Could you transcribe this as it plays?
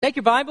Take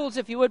your Bibles,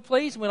 if you would,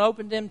 please, and we'll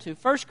open them to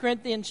 1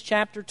 Corinthians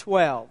chapter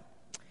 12.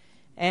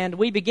 And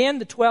we begin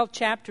the 12th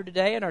chapter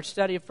today in our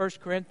study of 1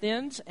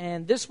 Corinthians,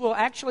 and this will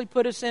actually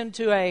put us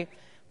into a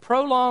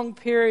prolonged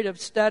period of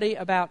study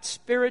about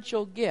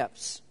spiritual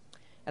gifts.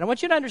 And I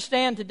want you to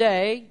understand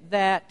today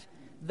that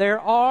there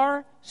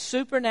are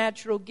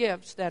supernatural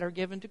gifts that are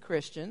given to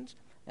Christians,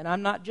 and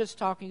I'm not just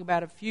talking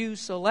about a few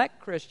select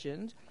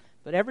Christians,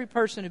 but every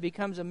person who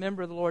becomes a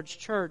member of the Lord's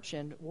church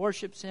and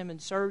worships Him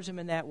and serves Him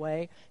in that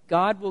way,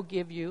 God will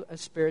give you a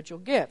spiritual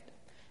gift.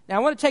 Now, I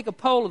want to take a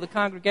poll of the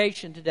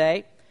congregation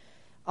today.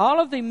 All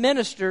of the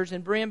ministers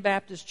in Berean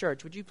Baptist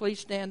Church, would you please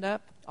stand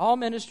up? All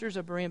ministers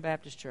of Berean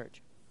Baptist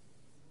Church.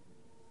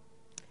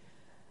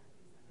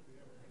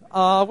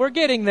 We're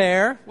getting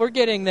there. We're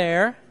getting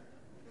there.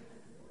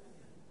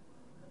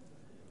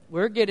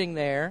 We're getting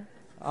there.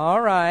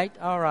 All right,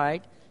 all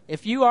right.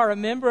 If you are a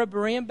member of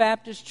Berean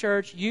Baptist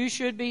Church, you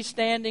should be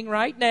standing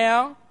right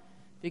now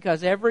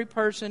because every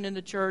person in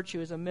the church who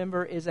is a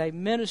member is a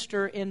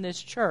minister in this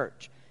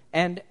church.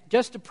 And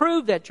just to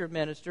prove that you're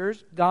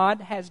ministers, God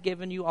has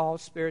given you all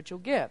spiritual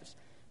gifts.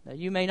 Now,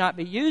 you may not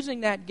be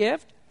using that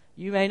gift.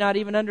 You may not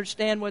even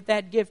understand what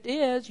that gift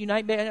is. You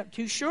might be not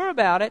too sure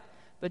about it,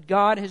 but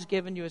God has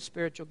given you a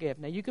spiritual gift.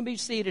 Now, you can be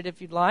seated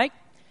if you'd like.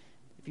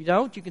 If you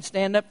don't, you can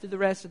stand up through the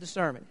rest of the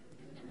sermon.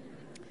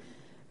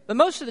 But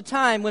most of the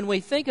time when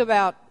we think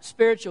about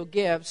spiritual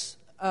gifts,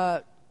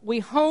 we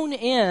hone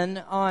in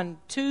on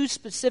two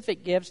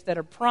specific gifts that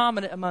are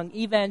prominent among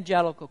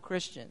evangelical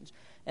Christians.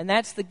 And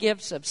that's the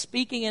gifts of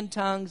speaking in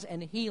tongues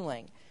and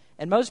healing.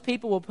 And most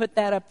people will put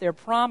that up there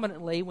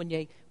prominently when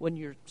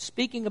you're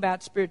speaking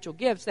about spiritual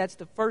gifts. That's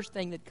the first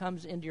thing that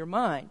comes into your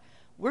mind.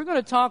 We're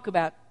going to talk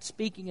about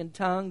speaking in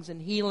tongues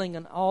and healing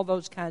and all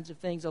those kinds of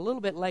things a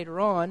little bit later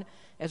on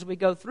as we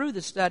go through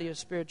the study of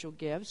spiritual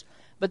gifts.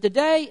 But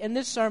today, in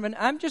this sermon,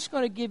 I'm just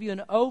going to give you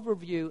an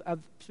overview of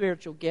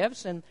spiritual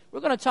gifts, and we're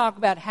going to talk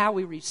about how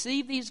we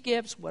receive these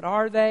gifts, what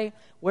are they,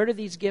 where do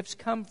these gifts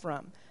come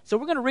from. So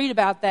we're going to read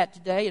about that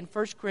today in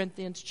 1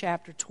 Corinthians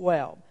chapter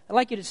 12. I'd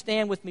like you to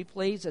stand with me,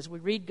 please, as we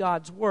read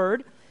God's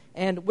Word,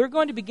 and we're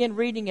going to begin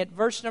reading at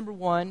verse number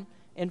 1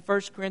 in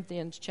 1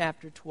 Corinthians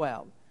chapter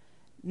 12.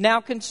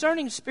 Now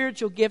concerning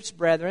spiritual gifts,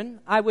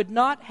 brethren, I would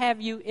not have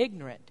you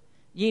ignorant.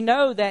 Ye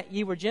know that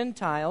ye were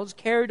Gentiles,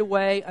 carried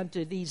away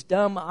unto these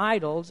dumb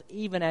idols,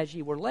 even as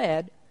ye were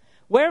led.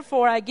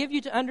 Wherefore I give you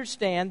to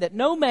understand that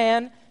no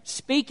man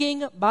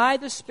speaking by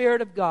the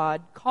Spirit of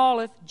God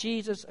calleth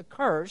Jesus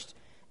accursed,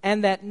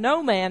 and that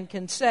no man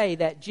can say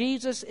that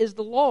Jesus is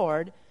the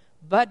Lord,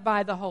 but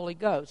by the Holy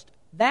Ghost.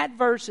 That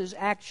verse is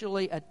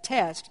actually a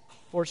test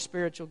for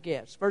spiritual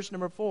gifts. Verse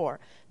number 4.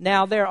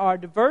 Now there are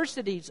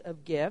diversities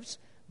of gifts,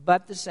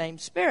 but the same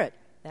Spirit.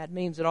 That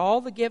means that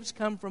all the gifts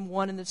come from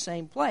one and the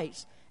same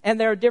place. And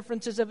there are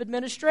differences of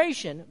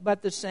administration,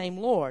 but the same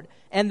Lord.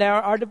 And there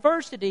are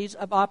diversities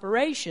of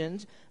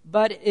operations,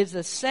 but it is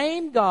the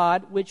same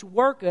God which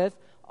worketh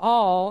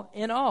all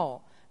in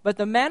all. But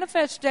the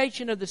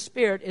manifestation of the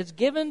Spirit is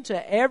given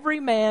to every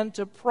man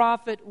to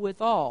profit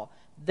withal.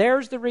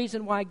 There's the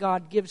reason why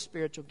God gives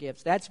spiritual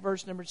gifts. That's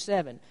verse number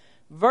 7.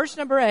 Verse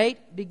number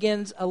 8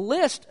 begins a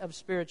list of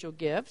spiritual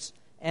gifts.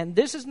 And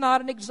this is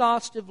not an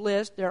exhaustive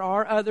list. There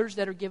are others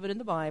that are given in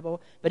the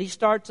Bible, but he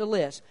starts a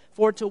list.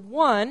 For to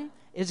one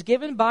is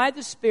given by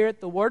the Spirit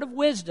the word of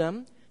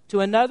wisdom, to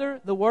another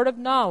the word of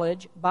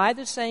knowledge by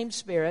the same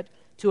Spirit,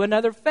 to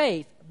another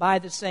faith by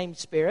the same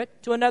Spirit,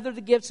 to another the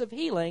gifts of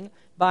healing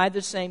by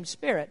the same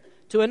Spirit,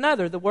 to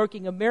another the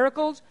working of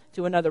miracles,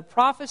 to another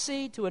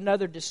prophecy, to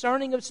another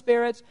discerning of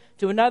spirits,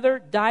 to another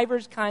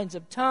divers kinds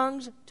of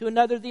tongues, to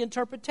another the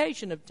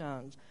interpretation of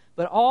tongues.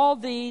 But all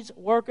these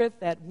worketh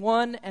that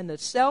one and the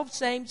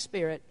selfsame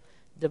Spirit,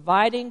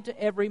 dividing to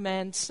every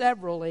man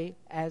severally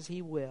as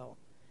he will.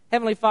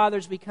 Heavenly Father,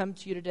 as we come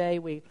to you today,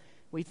 we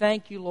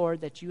thank you,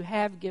 Lord, that you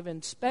have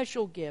given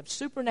special gifts,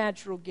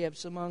 supernatural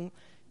gifts among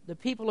the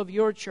people of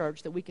your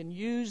church, that we can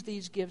use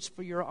these gifts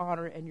for your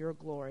honor and your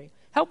glory.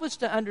 Help us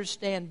to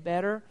understand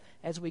better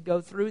as we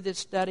go through this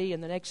study in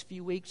the next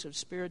few weeks of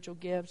spiritual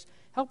gifts.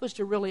 Help us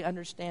to really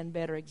understand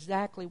better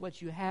exactly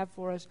what you have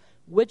for us,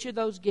 which of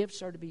those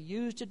gifts are to be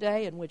used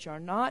today and which are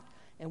not.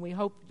 And we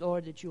hope,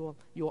 Lord, that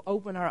you'll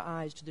open our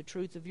eyes to the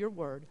truth of your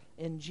word.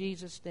 In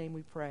Jesus' name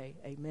we pray.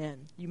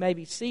 Amen. You may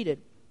be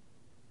seated.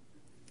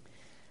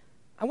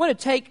 I want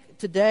to take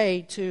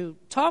today to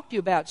talk to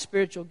you about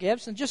spiritual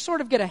gifts and just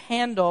sort of get a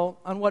handle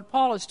on what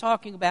Paul is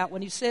talking about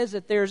when he says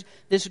that there's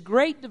this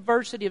great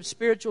diversity of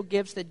spiritual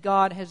gifts that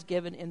God has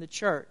given in the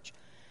church.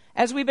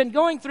 As we've been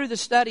going through the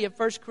study of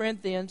 1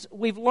 Corinthians,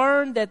 we've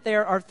learned that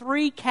there are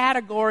three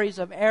categories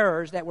of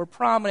errors that were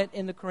prominent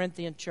in the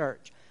Corinthian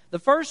church. The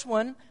first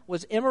one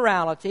was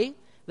immorality.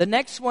 The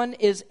next one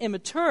is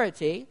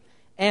immaturity.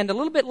 And a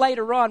little bit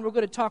later on, we're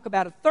going to talk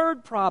about a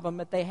third problem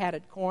that they had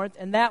at Corinth,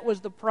 and that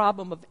was the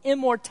problem of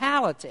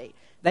immortality.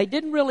 They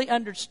didn't really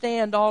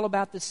understand all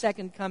about the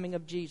second coming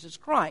of Jesus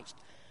Christ.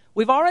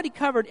 We've already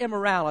covered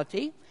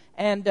immorality,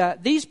 and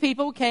these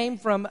people came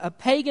from a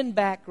pagan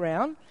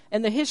background,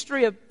 and the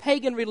history of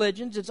pagan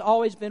religions has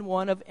always been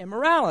one of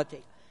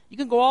immorality. You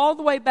can go all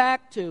the way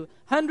back to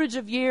hundreds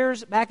of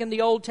years back in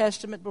the Old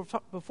Testament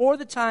before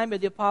the time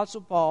of the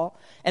Apostle Paul.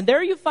 And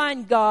there you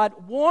find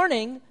God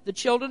warning the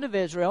children of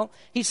Israel.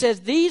 He says,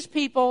 these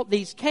people,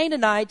 these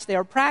Canaanites, they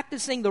are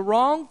practicing the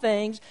wrong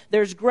things.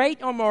 There's great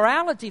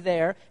immorality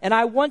there, and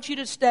I want you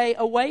to stay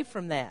away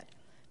from that.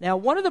 Now,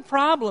 one of the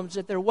problems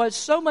that there was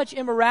so much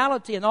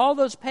immorality in all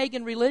those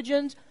pagan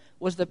religions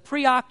was the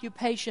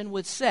preoccupation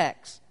with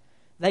sex.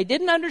 They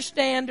didn't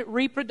understand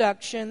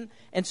reproduction,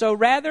 and so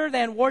rather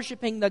than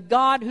worshiping the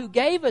God who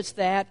gave us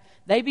that,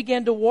 they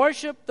began to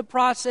worship the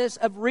process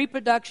of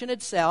reproduction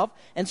itself,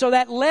 and so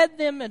that led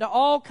them into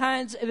all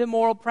kinds of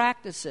immoral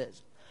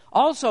practices.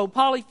 Also,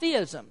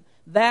 polytheism.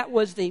 That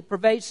was the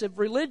pervasive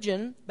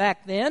religion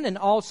back then and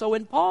also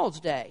in Paul's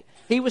day.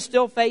 He was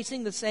still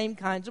facing the same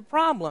kinds of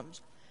problems.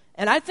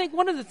 And I think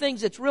one of the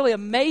things that's really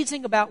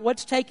amazing about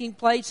what's taking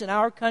place in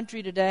our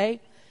country today,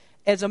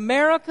 as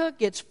America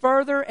gets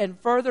further and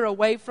further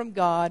away from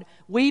God,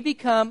 we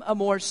become a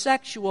more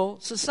sexual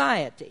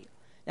society.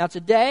 Now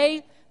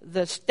today,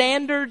 the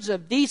standards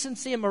of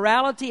decency and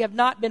morality have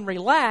not been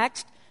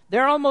relaxed.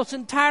 They're almost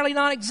entirely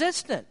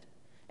non-existent.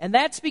 And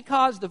that's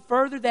because the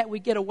further that we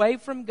get away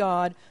from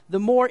God, the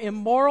more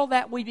immoral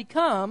that we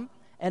become.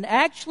 And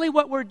actually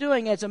what we're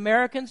doing as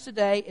Americans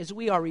today is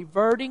we are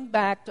reverting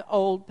back to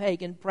old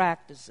pagan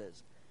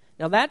practices.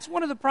 Now that's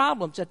one of the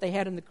problems that they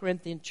had in the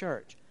Corinthian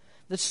church.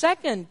 The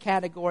second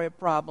category of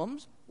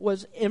problems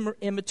was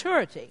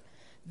immaturity.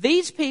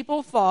 These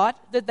people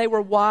thought that they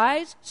were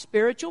wise,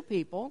 spiritual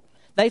people.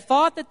 They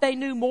thought that they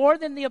knew more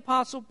than the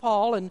Apostle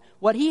Paul and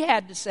what he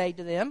had to say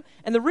to them.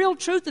 And the real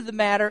truth of the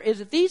matter is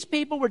that these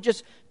people were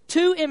just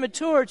too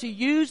immature to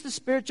use the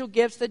spiritual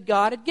gifts that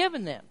God had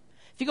given them.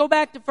 If you go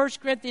back to 1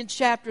 Corinthians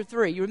chapter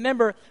 3, you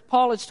remember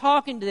Paul is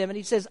talking to them and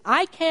he says,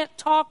 I can't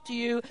talk to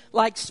you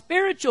like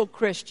spiritual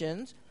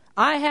Christians.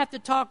 I have to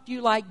talk to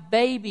you like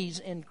babies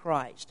in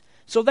Christ.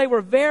 So they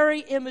were very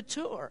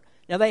immature.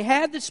 Now they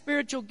had the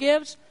spiritual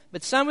gifts,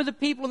 but some of the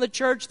people in the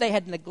church, they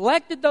had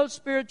neglected those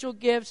spiritual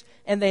gifts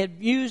and they had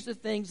used the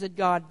things that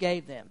God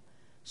gave them.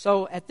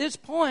 So at this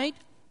point,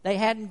 they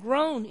hadn't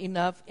grown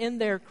enough in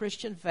their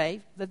Christian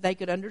faith that they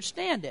could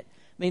understand it.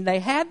 I mean, they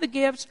had the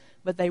gifts,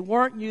 but they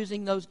weren't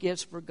using those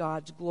gifts for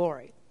God's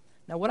glory.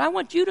 Now, what I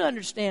want you to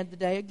understand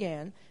today,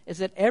 again, is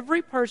that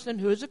every person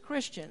who is a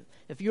Christian,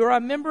 if you're a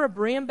member of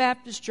Berean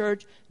Baptist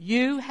Church,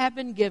 you have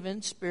been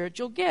given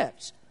spiritual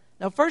gifts.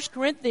 Now, 1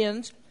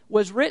 Corinthians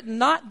was written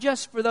not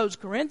just for those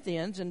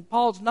Corinthians, and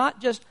Paul's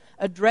not just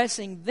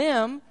addressing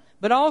them,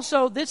 but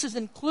also this is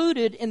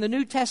included in the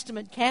New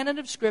Testament canon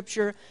of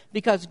Scripture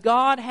because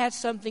God has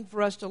something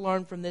for us to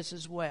learn from this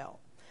as well.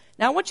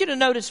 Now, I want you to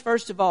notice,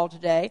 first of all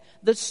today,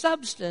 the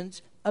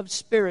substance of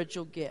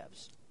spiritual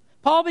gifts.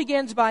 Paul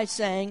begins by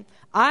saying,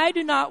 I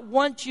do not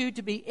want you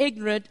to be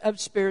ignorant of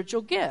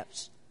spiritual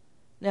gifts.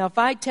 Now, if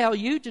I tell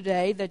you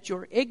today that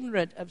you're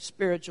ignorant of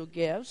spiritual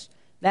gifts,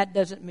 that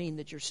doesn't mean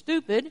that you're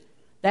stupid.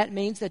 That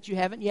means that you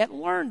haven't yet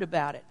learned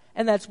about it.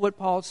 And that's what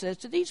Paul says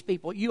to these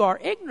people. You are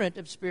ignorant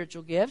of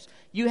spiritual gifts.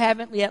 You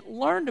haven't yet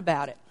learned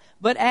about it.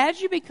 But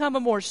as you become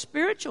a more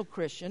spiritual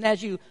Christian,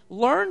 as you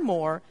learn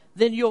more,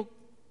 then you'll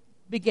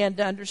begin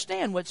to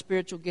understand what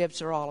spiritual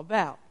gifts are all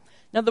about.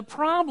 Now, the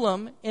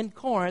problem in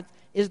Corinth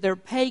is their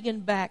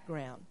pagan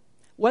background.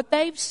 What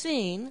they've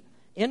seen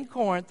in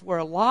Corinth were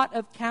a lot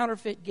of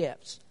counterfeit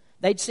gifts.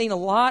 They'd seen a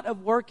lot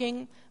of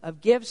working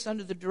of gifts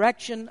under the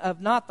direction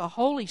of not the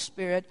Holy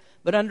Spirit,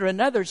 but under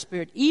another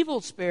spirit,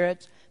 evil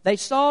spirits. They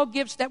saw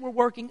gifts that were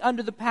working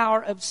under the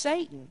power of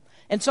Satan.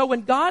 And so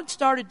when God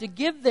started to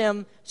give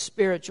them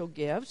spiritual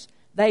gifts,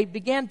 they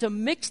began to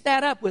mix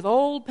that up with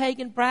old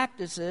pagan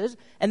practices,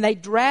 and they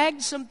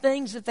dragged some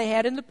things that they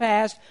had in the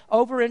past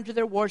over into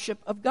their worship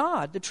of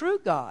God, the true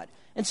God.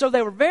 And so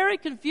they were very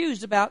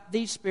confused about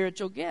these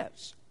spiritual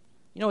gifts.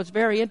 You know, it's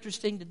very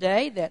interesting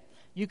today that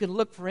you can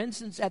look, for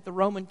instance, at the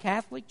Roman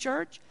Catholic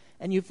Church,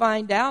 and you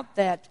find out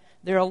that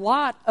there are a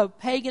lot of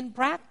pagan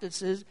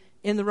practices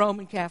in the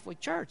Roman Catholic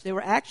Church. They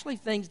were actually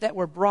things that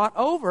were brought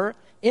over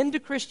into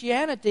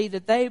Christianity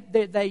that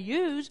they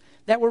used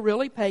that were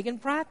really pagan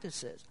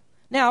practices.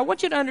 Now, I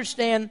want you to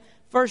understand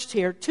first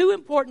here two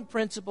important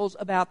principles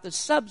about the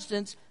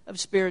substance of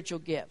spiritual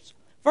gifts.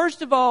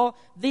 First of all,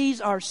 these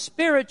are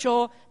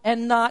spiritual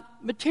and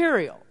not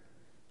material.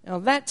 Now,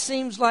 that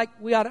seems like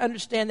we ought to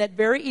understand that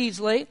very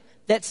easily,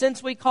 that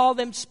since we call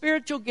them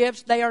spiritual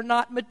gifts, they are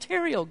not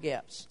material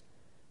gifts.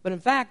 But in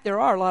fact, there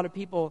are a lot of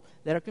people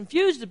that are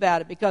confused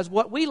about it because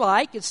what we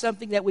like is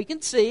something that we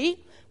can see.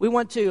 We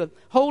want to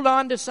hold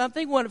on to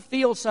something, we want to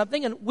feel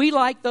something, and we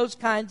like those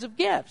kinds of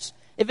gifts.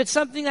 If it's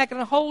something that can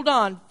hold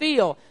on,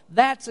 feel,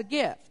 that's a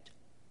gift.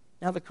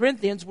 Now, the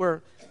Corinthians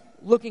were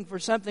looking for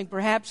something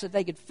perhaps that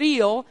they could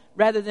feel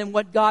rather than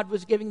what God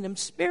was giving them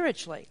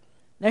spiritually.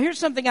 Now, here's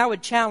something I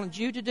would challenge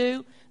you to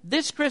do.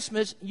 This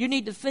Christmas, you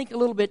need to think a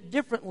little bit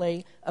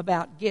differently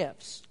about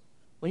gifts.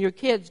 When your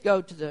kids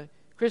go to the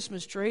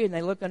Christmas tree and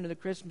they look under the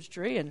Christmas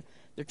tree and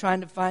they're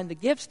trying to find the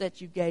gifts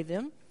that you gave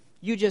them,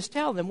 you just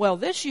tell them, well,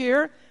 this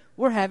year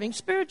we're having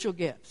spiritual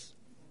gifts.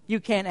 You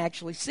can't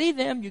actually see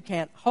them, you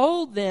can't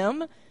hold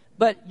them,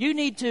 But you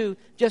need to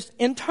just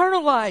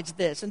internalize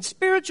this and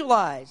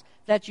spiritualize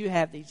that you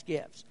have these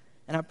gifts.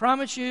 And I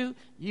promise you,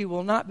 you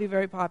will not be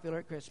very popular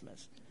at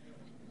Christmas.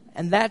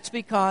 And that's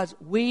because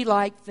we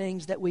like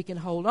things that we can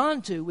hold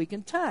on to, we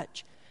can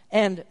touch.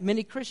 And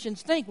many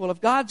Christians think, well,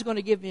 if God's going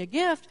to give me a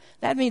gift,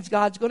 that means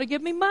God's going to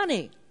give me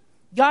money.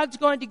 God's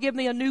going to give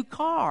me a new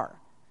car.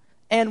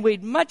 And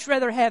we'd much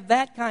rather have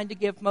that kind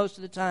of gift most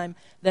of the time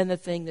than the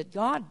thing that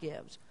God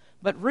gives.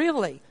 But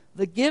really,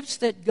 the gifts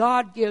that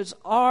God gives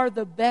are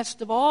the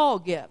best of all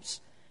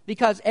gifts.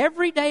 Because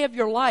every day of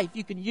your life,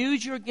 you can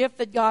use your gift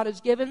that God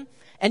has given,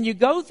 and you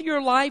go through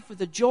your life with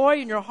the joy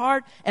in your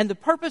heart and the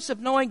purpose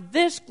of knowing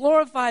this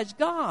glorifies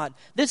God.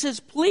 This is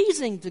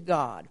pleasing to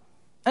God.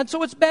 And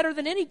so it's better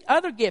than any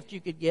other gift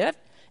you could give.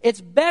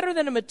 It's better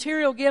than a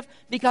material gift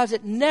because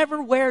it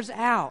never wears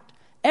out.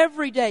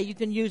 Every day you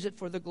can use it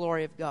for the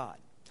glory of God.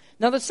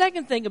 Now, the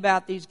second thing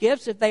about these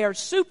gifts is they are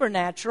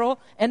supernatural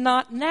and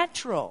not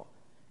natural.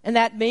 And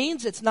that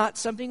means it's not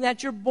something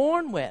that you're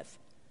born with.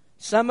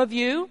 Some of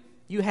you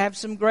have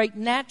some great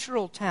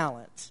natural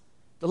talents.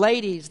 The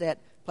ladies that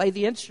play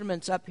the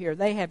instruments up here,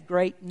 they have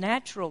great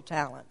natural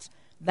talents.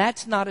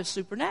 That's not a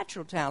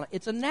supernatural talent.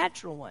 It's a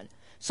natural one.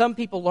 Some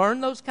people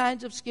learn those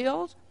kinds of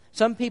skills.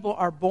 Some people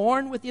are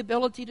born with the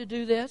ability to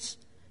do this.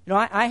 You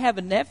know, I have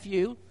a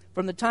nephew.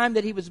 From the time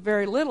that he was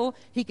very little,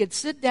 he could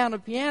sit down at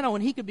a piano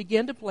and he could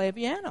begin to play a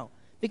piano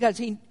because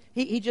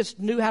he just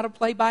knew how to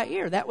play by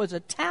ear. That was a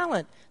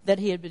talent that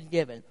he had been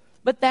given.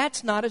 But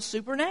that's not a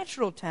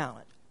supernatural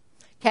talent.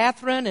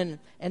 Catherine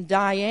and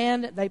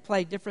Diane, they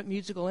play different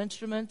musical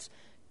instruments.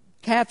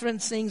 Catherine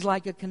sings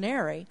like a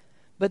canary,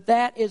 but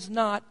that is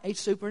not a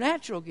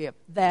supernatural gift.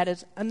 That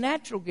is a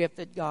natural gift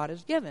that God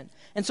has given.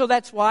 And so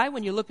that's why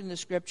when you look in the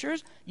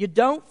Scriptures, you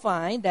don't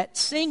find that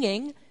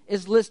singing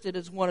is listed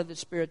as one of the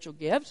spiritual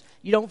gifts.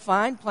 You don't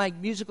find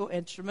playing musical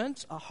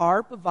instruments, a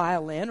harp, a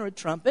violin, or a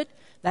trumpet.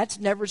 That's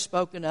never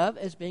spoken of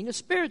as being a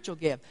spiritual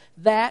gift.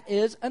 That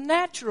is a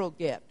natural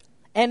gift.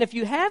 And if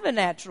you have a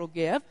natural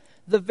gift,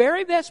 the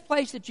very best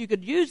place that you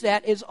could use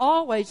that is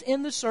always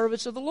in the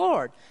service of the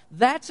Lord.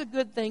 That's a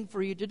good thing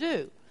for you to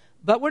do.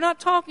 But we're not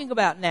talking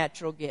about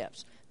natural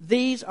gifts.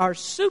 These are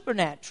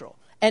supernatural.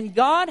 And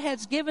God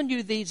has given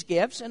you these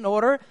gifts in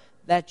order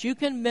that you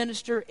can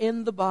minister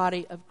in the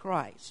body of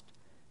Christ.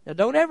 Now,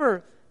 don't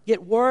ever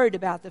get worried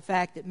about the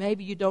fact that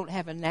maybe you don't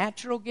have a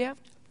natural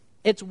gift.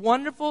 It's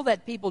wonderful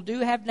that people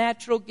do have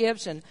natural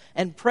gifts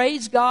and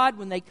praise God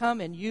when they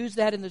come and use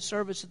that in the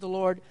service of the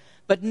Lord.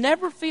 But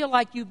never feel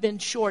like you've been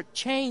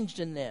shortchanged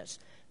in this.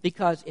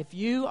 Because if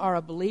you are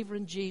a believer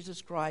in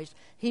Jesus Christ,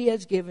 He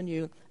has given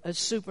you a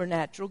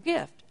supernatural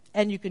gift.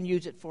 And you can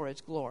use it for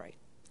His glory.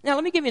 Now,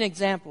 let me give you an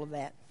example of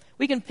that.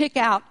 We can pick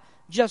out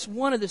just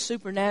one of the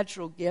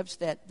supernatural gifts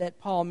that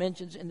Paul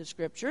mentions in the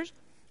Scriptures.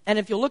 And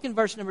if you look in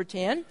verse number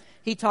 10,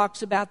 he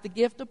talks about the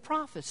gift of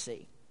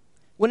prophecy.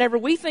 Whenever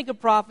we think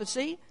of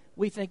prophecy,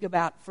 we think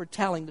about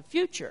foretelling the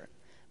future.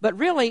 But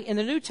really, in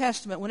the New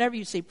Testament, whenever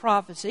you see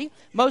prophecy,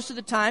 most of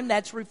the time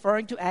that's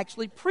referring to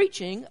actually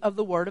preaching of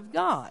the Word of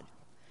God.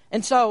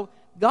 And so,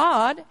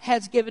 God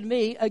has given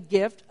me a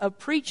gift of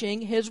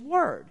preaching His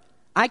Word.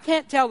 I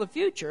can't tell the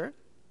future,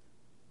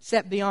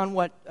 except beyond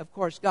what, of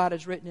course, God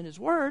has written in His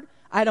Word.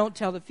 I don't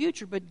tell the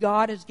future, but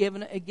God has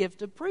given a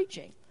gift of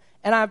preaching.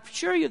 And I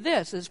assure you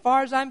this, as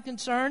far as I'm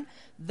concerned,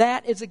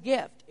 that is a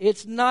gift.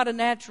 It's not a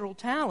natural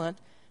talent,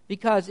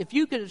 because if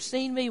you could have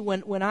seen me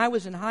when I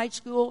was in high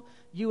school,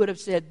 you would have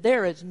said,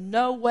 there is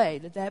no way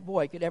that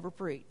boy could ever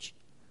preach.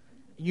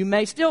 You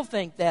may still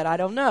think that, I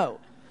don't know.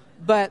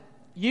 But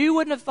you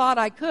wouldn't have thought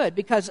I could,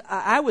 because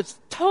I was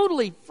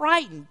totally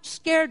frightened,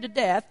 scared to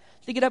death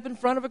to get up in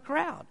front of a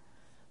crowd.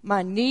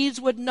 My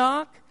knees would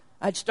knock.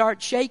 I'd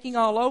start shaking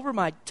all over.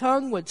 My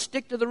tongue would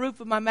stick to the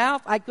roof of my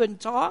mouth. I couldn't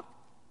talk.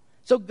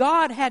 So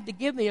God had to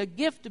give me a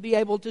gift to be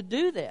able to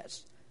do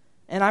this.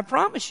 And I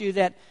promise you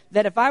that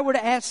if I were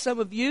to ask some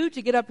of you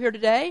to get up here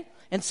today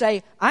and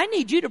say, I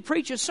need you to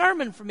preach a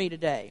sermon for me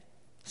today,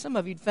 some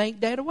of you'd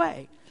faint dead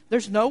away.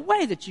 There's no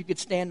way that you could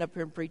stand up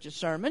here and preach a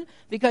sermon,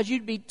 because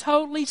you'd be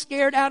totally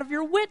scared out of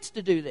your wits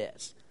to do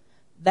this.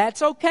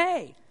 That's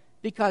okay,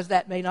 because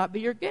that may not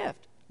be your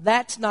gift.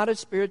 That's not a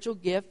spiritual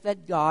gift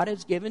that God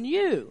has given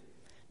you.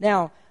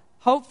 Now,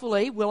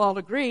 hopefully, we'll all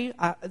agree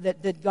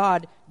that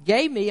God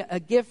gave me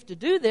a gift to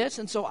do this,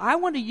 and so I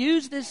want to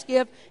use this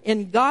gift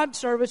in God's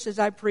service as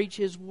I preach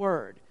His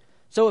Word.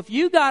 So if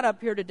you got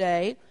up here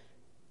today,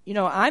 you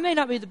know, I may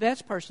not be the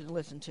best person to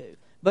listen to,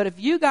 but if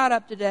you got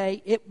up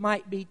today, it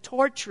might be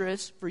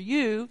torturous for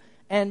you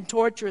and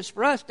torturous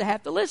for us to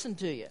have to listen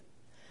to you.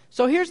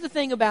 So here's the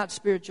thing about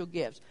spiritual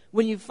gifts.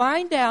 When you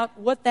find out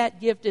what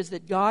that gift is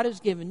that God has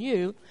given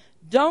you,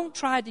 don't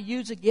try to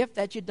use a gift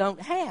that you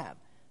don't have.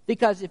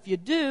 Because if you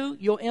do,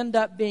 you'll end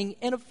up being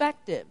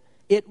ineffective.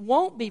 It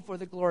won't be for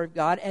the glory of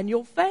God, and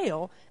you'll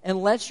fail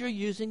unless you're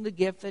using the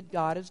gift that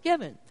God has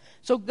given.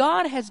 So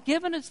God has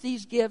given us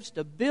these gifts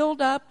to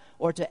build up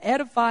or to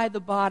edify the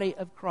body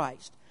of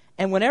Christ.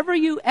 And whenever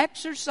you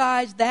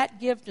exercise that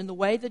gift in the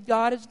way that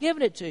God has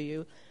given it to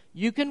you,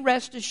 you can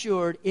rest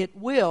assured it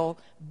will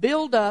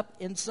build up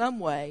in some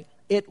way.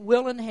 It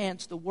will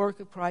enhance the work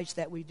of Christ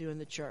that we do in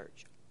the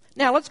church.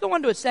 Now, let's go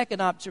on to a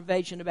second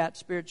observation about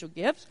spiritual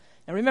gifts.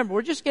 And remember,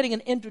 we're just getting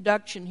an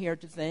introduction here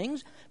to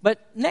things.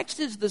 But next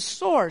is the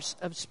source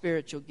of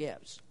spiritual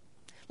gifts.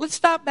 Let's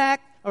step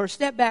back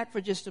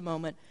for just a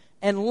moment,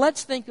 and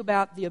let's think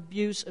about the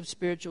abuse of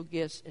spiritual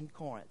gifts in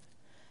Corinth.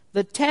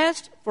 The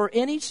test for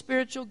any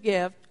spiritual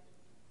gift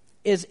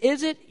is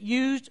it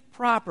used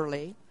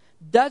properly?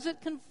 Does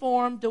it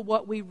conform to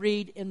what we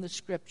read in the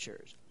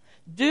Scriptures?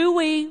 Do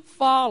we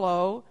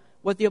follow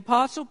what the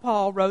Apostle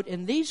Paul wrote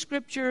in these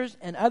Scriptures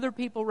and other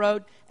people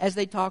wrote as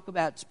they talk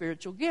about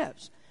spiritual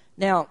gifts?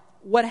 Now,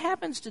 what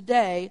happens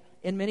today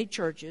in many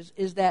churches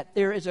is that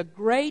there is a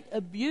great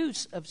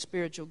abuse of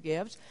spiritual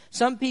gifts.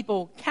 Some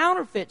people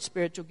counterfeit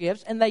spiritual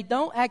gifts, and they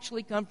don't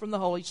actually come from the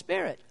Holy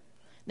Spirit.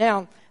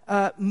 Now,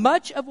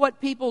 much of what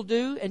people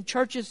do in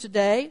churches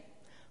today,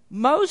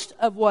 most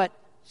of what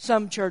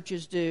some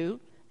churches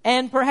do,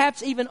 and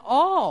perhaps even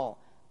all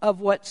of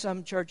what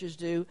some churches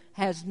do,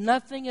 has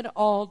nothing at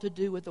all to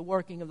do with the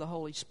working of the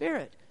Holy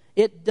Spirit.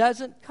 It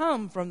doesn't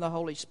come from the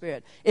Holy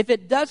Spirit. If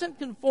it doesn't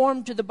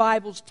conform to the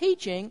Bible's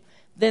teaching,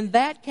 then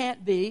that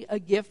can't be a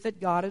gift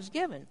that God has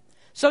given.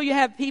 So you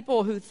have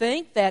people who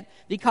think that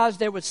because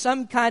there was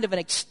some kind of an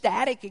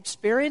ecstatic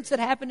experience that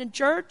happened in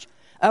church,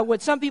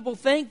 what some people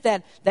think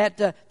that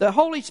the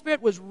Holy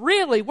Spirit was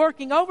really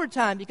working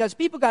overtime because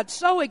people got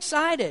so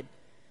excited.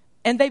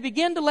 And they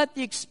begin to let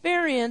the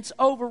experience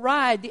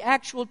override the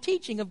actual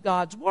teaching of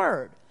God's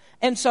Word.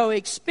 And so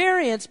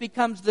experience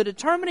becomes the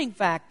determining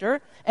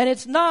factor, and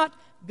it's not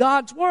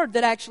God's Word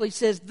that actually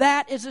says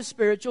that is a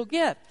spiritual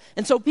gift.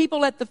 And so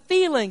people let the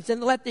feelings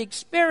and let the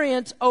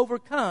experience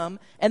overcome,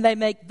 and they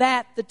make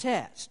that the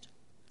test.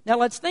 Now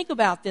let's think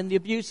about then the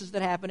abuses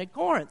that happened at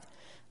Corinth.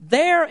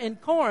 There in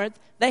Corinth,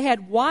 they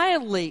had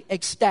wildly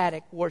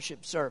ecstatic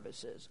worship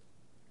services.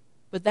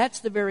 But that's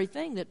the very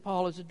thing that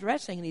Paul is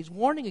addressing and he's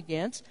warning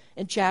against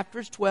in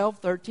chapters 12,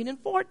 13, and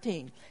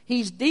 14.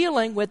 He's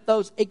dealing with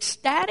those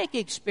ecstatic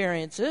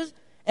experiences,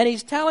 and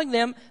he's telling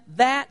them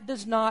that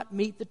does not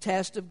meet the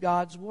test of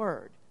God's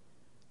Word.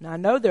 Now, I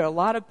know there are a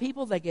lot of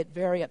people that get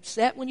very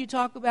upset when you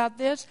talk about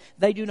this.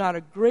 They do not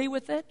agree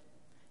with it.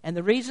 And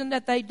the reason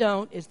that they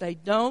don't is they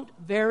don't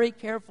very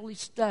carefully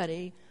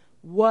study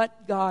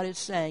what God is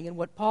saying and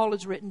what Paul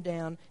has written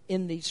down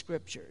in these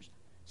Scriptures.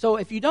 So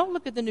if you don't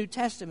look at the New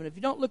Testament, if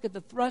you don't look at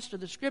the thrust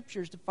of the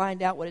Scriptures to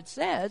find out what it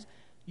says,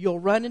 you'll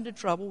run into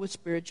trouble with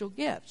spiritual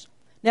gifts.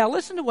 Now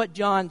listen to what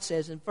John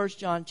says in 1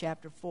 John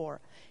chapter 4.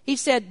 He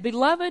said,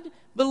 "Beloved,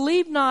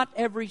 believe not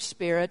every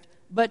spirit,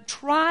 but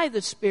try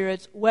the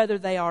spirits whether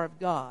they are of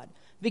God,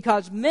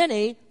 because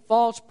many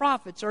false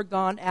prophets are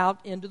gone out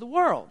into the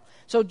world."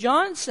 So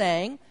John's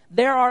saying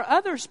there are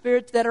other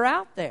spirits that are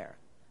out there.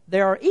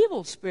 There are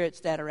evil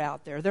spirits that are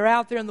out there. They're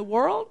out there in the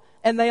world,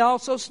 and they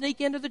also sneak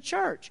into the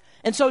church.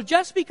 And so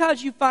just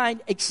because you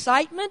find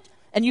excitement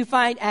and you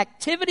find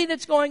activity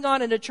that's going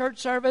on in a church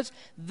service,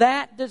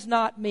 that does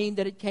not mean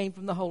that it came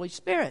from the Holy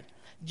Spirit.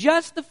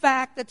 Just the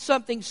fact that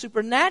something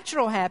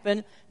supernatural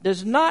happened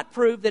does not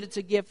prove that it's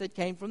a gift that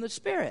came from the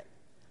Spirit.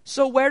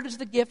 So where does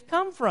the gift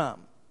come from?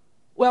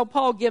 Well,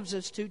 Paul gives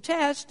us two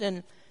tests,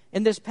 and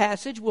in this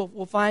passage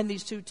we'll find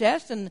these two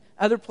tests, and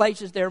other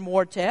places there are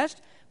more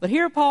tests. But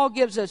here Paul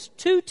gives us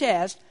two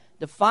tests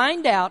to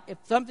find out if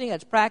something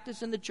that's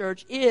practiced in the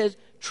church is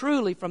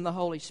truly from the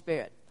Holy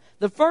Spirit.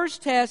 The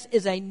first test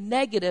is a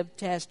negative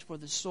test for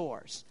the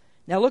source.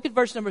 Now look at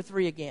verse number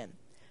 3 again.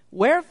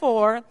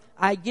 "Wherefore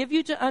I give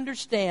you to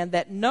understand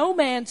that no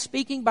man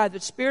speaking by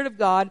the Spirit of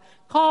God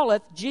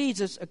calleth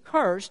Jesus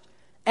accursed,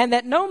 and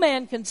that no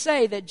man can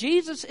say that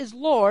Jesus is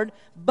Lord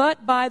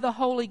but by the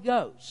Holy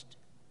Ghost."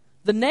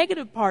 The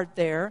negative part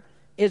there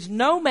is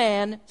no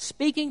man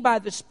speaking by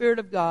the Spirit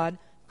of God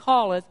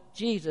calleth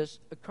Jesus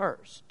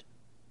accursed.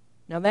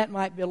 Now that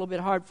might be a little bit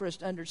hard for us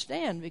to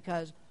understand,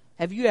 because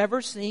have you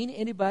ever seen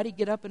anybody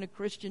get up in a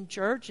Christian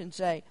church and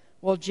say,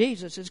 well,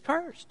 Jesus is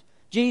cursed,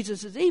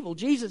 Jesus is evil,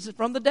 Jesus is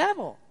from the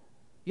devil?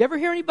 You ever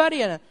hear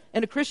anybody in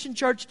a Christian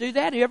church do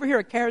that? Do you ever hear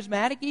a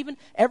charismatic even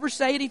ever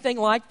say anything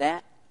like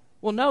that?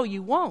 Well, no,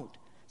 you won't.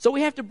 So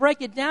we have to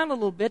break it down a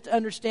little bit to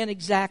understand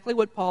exactly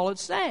what Paul is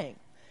saying.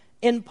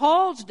 In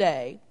Paul's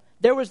day,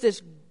 there was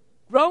this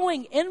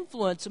growing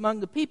influence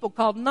among the people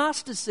called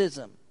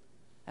Gnosticism.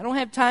 I don't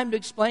have time to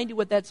explain to you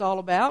what that's all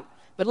about,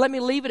 but let me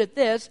leave it at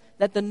this,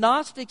 that the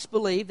Gnostics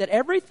believed that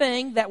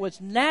everything that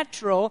was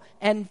natural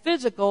and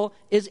physical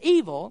is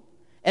evil,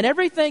 and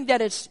everything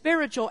that is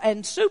spiritual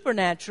and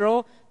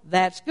supernatural,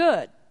 that's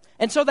good.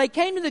 And so they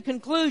came to the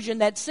conclusion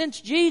that since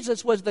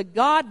Jesus was the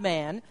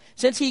God-man,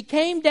 since he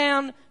came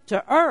down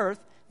to earth,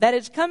 that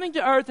his coming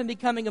to earth and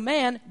becoming a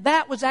man,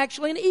 that was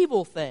actually an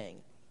evil thing.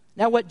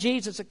 Now, what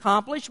Jesus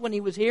accomplished when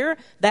he was here,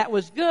 that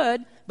was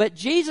good, but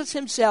Jesus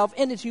himself,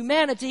 in his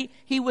humanity,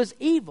 he was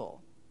evil.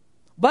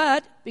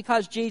 But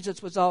because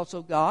Jesus was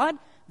also God,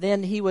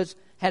 then he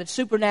had a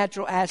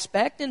supernatural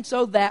aspect, and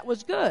so that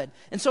was good.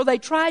 And so they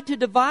tried to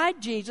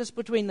divide Jesus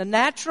between the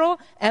natural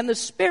and the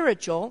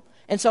spiritual,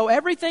 And so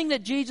everything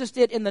that Jesus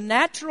did in the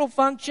natural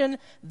function,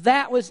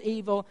 that was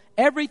evil.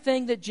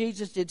 Everything that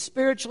Jesus did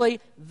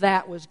spiritually,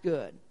 that was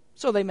good.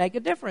 So they make a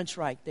difference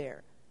right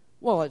there.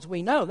 Well, as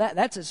we know,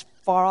 that's as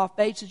far off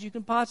base as you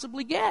can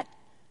possibly get.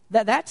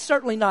 That's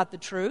certainly not the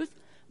truth.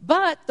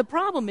 But the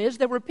problem is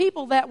there were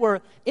people that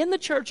were in the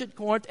church at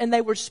Corinth and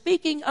they were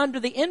speaking under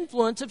the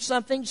influence of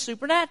something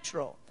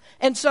supernatural.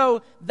 And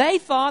so they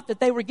thought that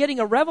they were getting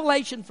a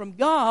revelation from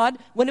God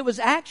when it was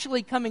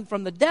actually coming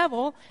from the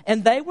devil,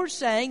 and they were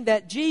saying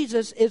that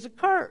Jesus is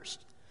accursed.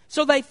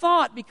 So they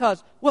thought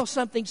because, well,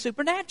 something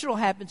supernatural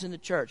happens in the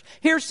church.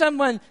 Here's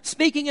someone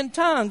speaking in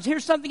tongues.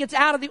 Here's something that's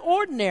out of the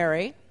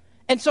ordinary.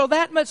 And so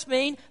that must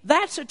mean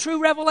that's a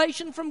true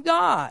revelation from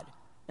God.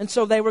 And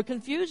so they were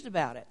confused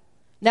about it.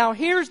 Now,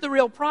 here's the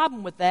real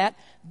problem with that.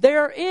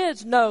 There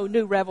is no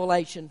new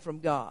revelation from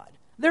God.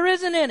 There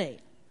isn't any.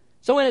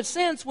 So in a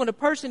sense, when a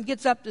person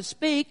gets up to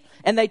speak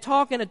and they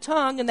talk in a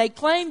tongue and they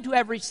claim to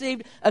have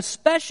received a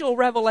special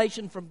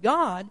revelation from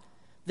God,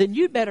 then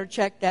you'd better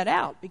check that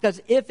out.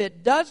 Because if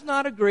it does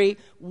not agree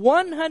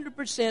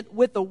 100%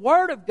 with the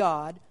Word of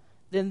God,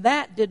 then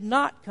that did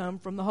not come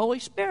from the Holy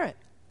Spirit.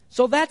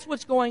 So that's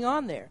what's going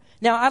on there.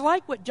 Now, I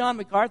like what John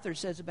MacArthur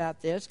says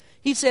about this.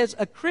 He says,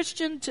 a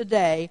Christian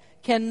today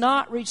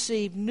cannot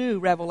receive new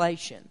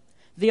revelation.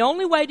 The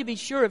only way to be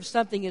sure if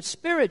something is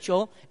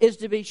spiritual is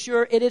to be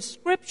sure it is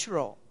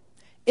scriptural.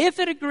 If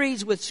it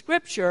agrees with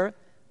Scripture,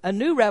 a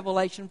new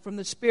revelation from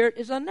the Spirit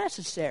is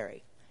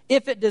unnecessary.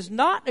 If it does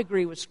not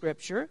agree with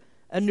Scripture,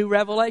 a new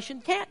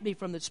revelation can't be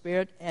from the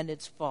Spirit, and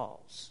it's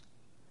false.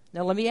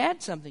 Now, let me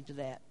add something to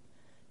that.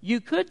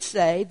 You could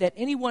say that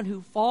anyone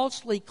who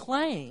falsely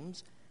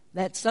claims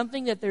that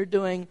something that they're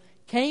doing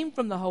came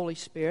from the Holy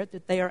Spirit,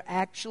 that they are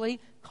actually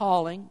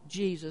calling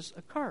Jesus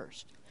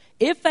accursed.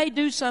 If they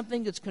do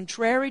something that's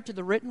contrary to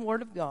the written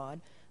Word of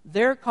God,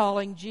 they're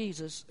calling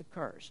Jesus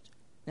accursed.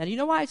 Now, do you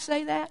know why I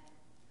say that?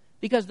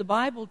 Because the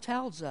Bible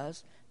tells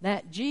us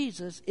that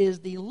Jesus is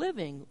the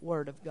living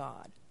Word of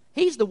God.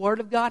 He's the Word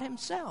of God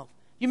Himself.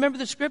 You remember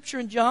the scripture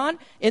in John?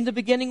 In the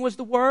beginning was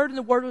the Word, and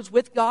the Word was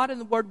with God,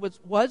 and the Word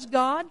was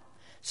God.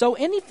 So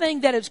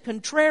anything that is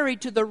contrary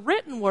to the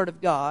written Word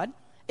of God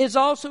is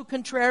also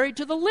contrary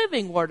to the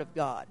living Word of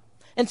God.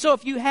 And so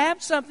if you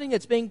have something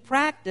that's being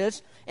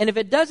practiced, and if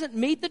it doesn't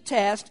meet the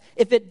test,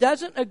 if it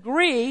doesn't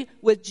agree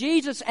with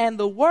Jesus and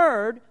the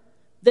Word,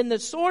 then the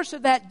source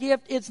of that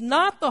gift is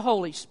not the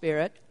Holy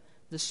Spirit.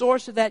 The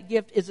source of that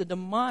gift is a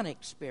demonic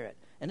spirit.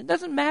 And it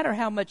doesn't matter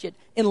how much it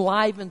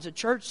enlivens a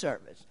church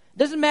service. It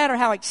doesn't matter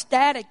how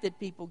ecstatic that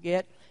people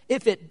get.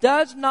 If it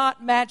does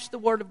not match the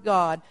Word of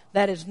God,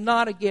 that is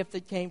not a gift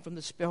that came from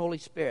the Holy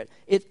Spirit.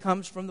 It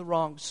comes from the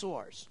wrong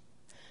source.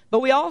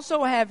 But we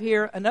also have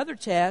here another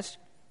test,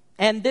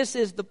 and this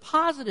is the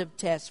positive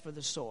test for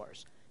the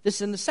source. This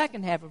is in the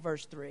second half of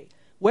verse 3.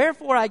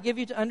 Wherefore I give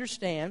you to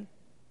understand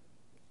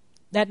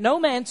that no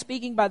man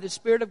speaking by the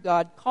Spirit of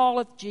God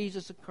calleth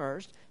Jesus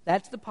accursed.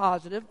 That's the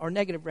positive, or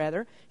negative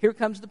rather. Here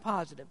comes the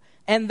positive.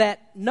 And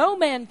that no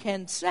man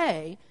can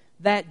say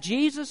that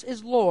Jesus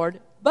is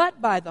Lord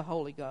but by the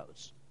Holy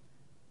Ghost.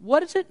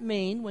 What does it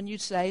mean when you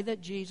say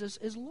that Jesus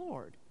is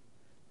Lord?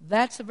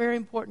 That's a very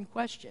important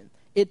question.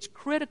 It's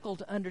critical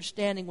to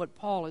understanding what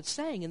Paul is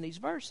saying in these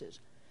verses.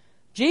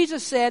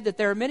 Jesus said that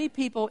there are many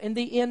people in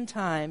the end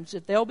times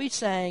that they'll be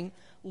saying,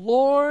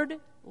 Lord,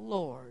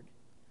 Lord.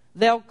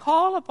 They'll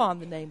call upon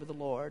the name of the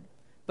Lord,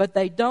 but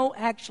they don't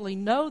actually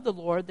know the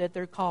Lord that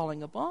they're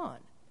calling upon.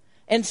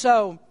 And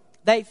so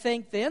they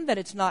think then that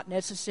it's not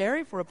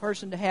necessary for a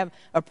person to have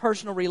a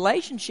personal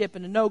relationship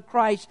and to know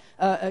Christ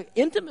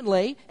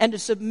intimately and to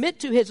submit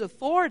to His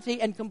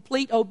authority and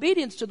complete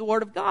obedience to the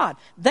Word of God.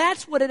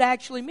 That's what it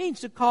actually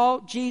means to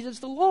call Jesus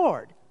the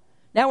Lord.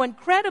 Now,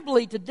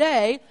 incredibly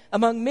today,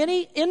 among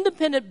many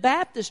independent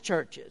Baptist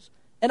churches,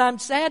 and I'm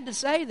sad to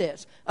say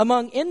this,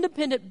 among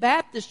independent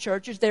Baptist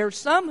churches, there are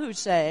some who are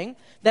saying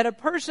that a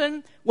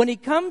person, when he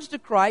comes to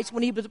Christ,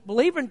 when he is a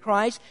believer in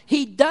Christ,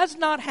 he does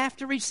not have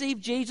to receive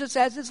Jesus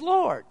as his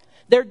Lord.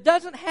 There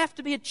doesn't have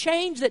to be a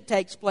change that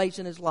takes place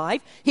in his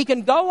life. He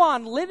can go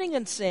on living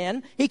in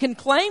sin. He can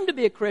claim to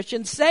be a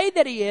Christian, say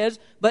that he is,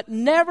 but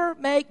never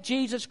make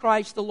Jesus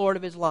Christ the Lord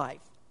of his life.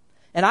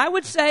 And I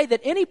would say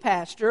that any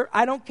pastor,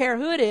 I don't care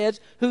who it is,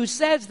 who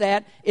says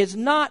that is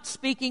not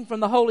speaking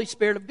from the Holy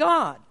Spirit of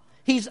God.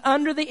 He's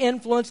under the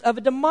influence of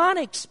a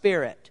demonic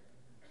spirit.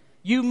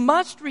 You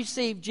must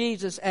receive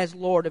Jesus as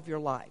Lord of your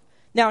life.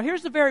 Now,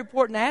 here's the very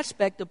important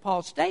aspect of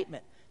Paul's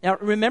statement. Now,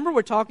 remember,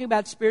 we're talking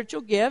about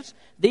spiritual gifts.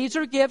 These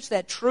are gifts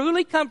that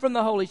truly come from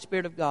the Holy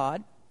Spirit of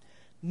God.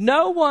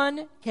 No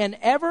one can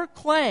ever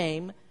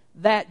claim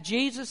that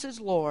Jesus is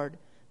Lord.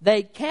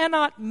 They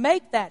cannot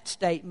make that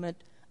statement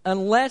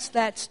unless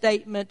that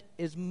statement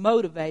is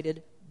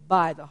motivated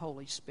by the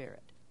Holy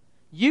Spirit.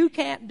 You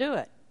can't do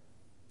it.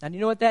 Now, do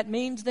you know what that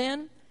means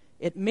then?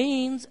 It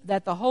means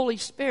that the Holy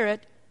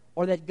Spirit,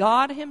 or that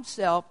God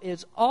Himself,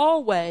 is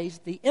always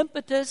the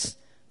impetus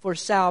for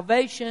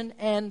salvation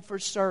and for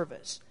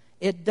service.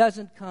 It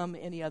doesn't come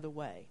any other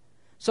way.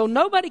 So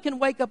nobody can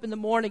wake up in the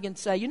morning and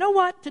say, you know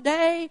what,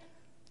 today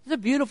is a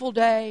beautiful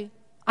day.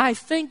 I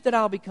think that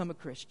I'll become a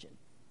Christian.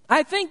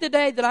 I think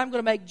today that I'm going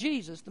to make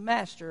Jesus the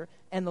master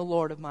and the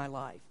Lord of my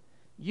life.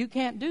 You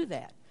can't do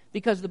that,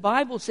 because the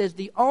Bible says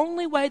the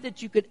only way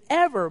that you could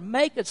ever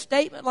make a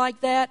statement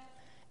like that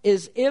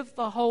is if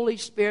the Holy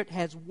Spirit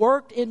has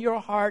worked in your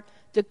heart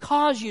to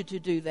cause you to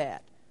do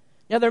that.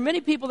 Now, there are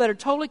many people that are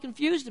totally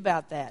confused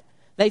about that.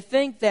 They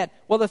think that,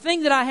 well, the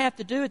thing that I have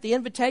to do at the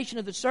invitation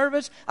of the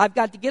service, I've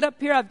got to get up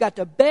here, I've got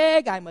to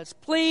beg, I must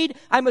plead,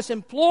 I must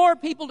implore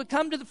people to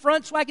come to the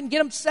front so I can get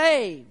them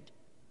saved.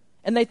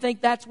 And they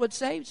think that's what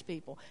saves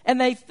people.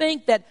 And they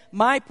think that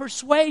my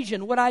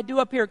persuasion, what I do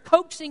up here,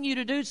 coaxing you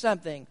to do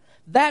something,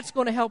 that's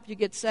going to help you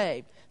get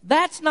saved.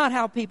 That's not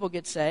how people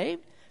get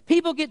saved.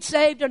 People get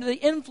saved under the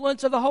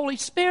influence of the Holy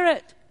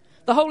Spirit.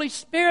 The Holy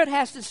Spirit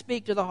has to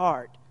speak to the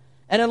heart.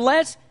 And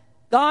unless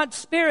God's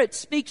Spirit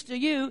speaks to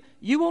you,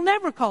 you will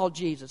never call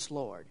Jesus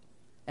Lord.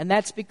 And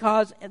that's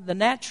because the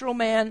natural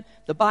man,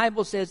 the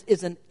Bible says,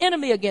 is an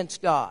enemy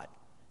against God.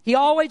 He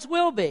always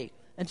will be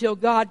until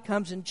God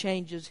comes and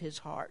changes his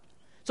heart.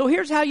 So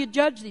here's how you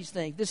judge these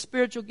things, this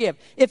spiritual gift.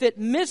 If it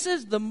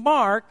misses the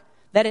mark,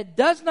 that it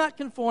does not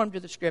conform to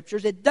the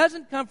Scriptures, it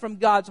doesn't come from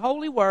God's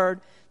holy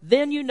word,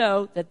 then you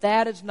know that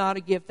that is not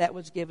a gift that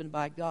was given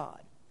by God.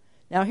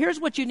 Now, here's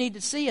what you need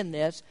to see in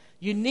this.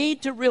 You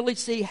need to really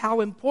see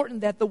how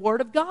important that the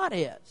Word of God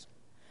is.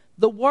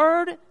 The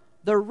Word,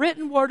 the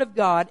written Word of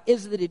God,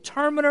 is the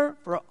determiner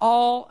for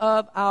all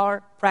of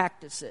our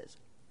practices.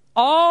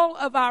 All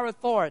of our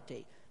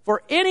authority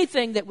for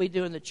anything that we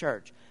do in the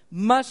church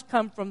must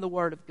come from the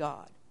Word of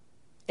God.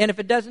 And if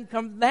it doesn't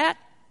come from that,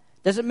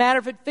 doesn't matter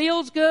if it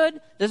feels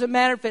good, doesn't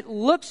matter if it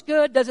looks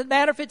good, doesn't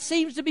matter if it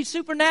seems to be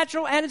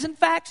supernatural and is in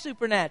fact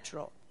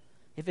supernatural.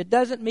 If it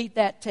doesn't meet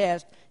that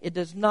test, it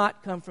does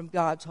not come from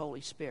God's Holy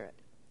Spirit.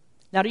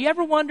 Now, do you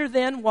ever wonder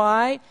then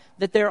why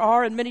that there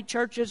are in many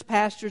churches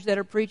pastors that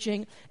are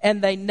preaching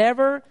and they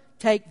never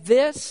take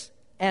this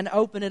and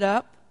open it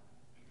up?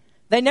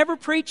 They never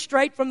preach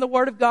straight from the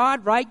Word of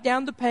God, right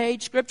down the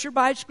page, Scripture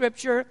by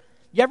Scripture.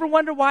 You ever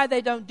wonder why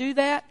they don't do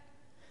that?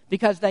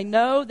 Because they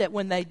know that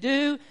when they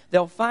do,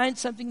 they'll find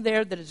something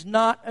there that does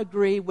not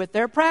agree with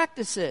their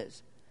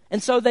practices.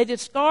 And so they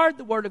discard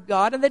the Word of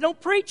God and they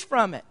don't preach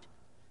from it.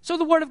 So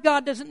the Word of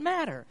God doesn't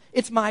matter.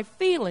 It's my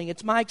feeling.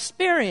 It's my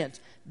experience.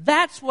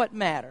 That's what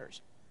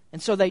matters.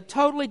 And so they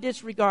totally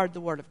disregard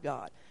the Word of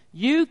God.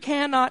 You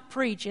cannot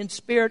preach in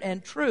spirit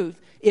and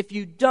truth if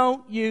you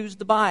don't use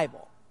the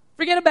Bible.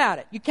 Forget about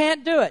it. You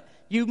can't do it.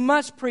 You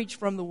must preach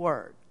from the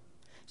Word.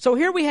 So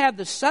here we have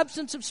the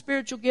substance of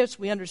spiritual gifts.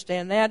 We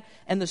understand that.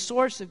 And the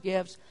source of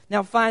gifts.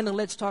 Now finally,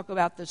 let's talk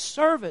about the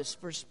service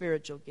for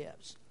spiritual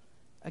gifts.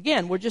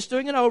 Again, we're just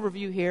doing an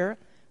overview here.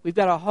 We've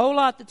got a whole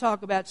lot to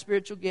talk about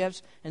spiritual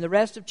gifts in the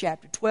rest of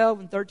chapter 12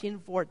 and 13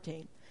 and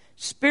 14.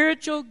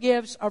 Spiritual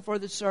gifts are for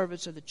the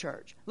service of the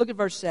church. Look at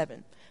verse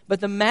 7. But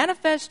the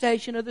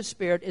manifestation of the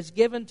Spirit is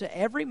given to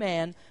every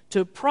man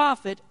to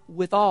profit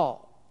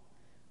withal.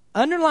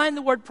 Underline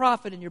the word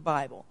profit in your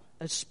Bible.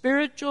 A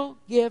spiritual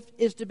gift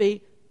is to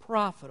be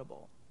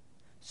profitable.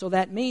 So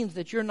that means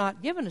that you're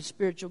not given a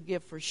spiritual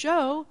gift for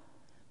show.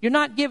 You're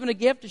not given a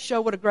gift to show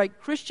what a great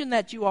Christian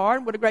that you are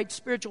and what a great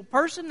spiritual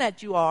person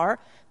that you are.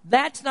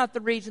 That's not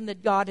the reason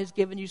that God has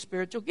given you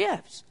spiritual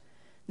gifts.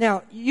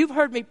 Now, you've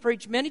heard me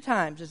preach many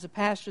times as a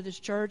pastor of this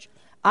church.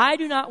 I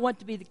do not want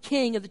to be the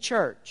king of the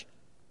church.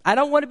 I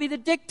don't want to be the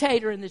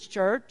dictator in this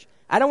church.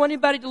 I don't want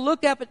anybody to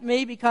look up at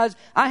me because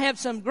I have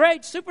some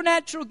great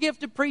supernatural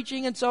gift of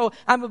preaching and so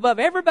I'm above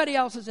everybody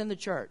else in the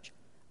church.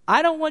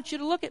 I don't want you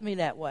to look at me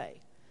that way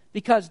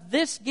because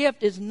this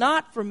gift is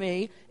not for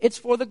me. It's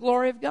for the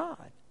glory of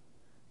God.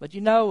 But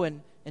you know,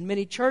 in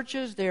many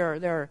churches,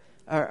 there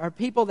are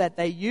people that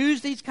they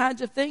use these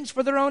kinds of things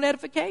for their own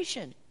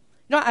edification.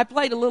 You know, I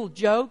played a little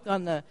joke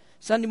on the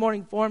Sunday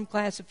morning forum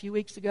class a few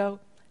weeks ago.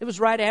 It was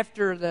right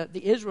after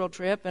the Israel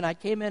trip, and I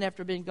came in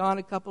after being gone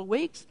a couple of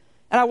weeks.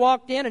 And I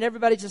walked in, and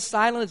everybody's as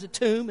silent as a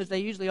tomb, as they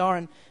usually are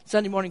in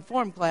Sunday morning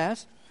forum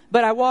class.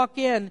 But I walk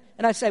in,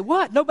 and I say,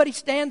 what? Nobody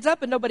stands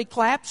up and nobody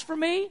claps for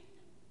me?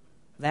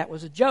 That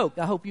was a joke.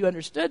 I hope you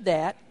understood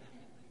that.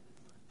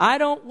 I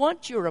don't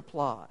want your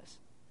applause.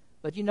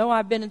 But you know,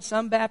 I've been in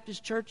some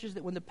Baptist churches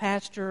that when the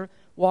pastor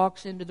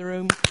walks into the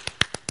room,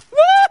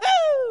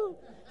 woohoo!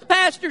 The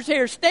pastor's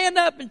here. Stand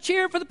up and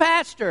cheer for the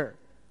pastor.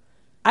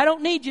 I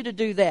don't need you to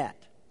do that.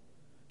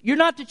 You're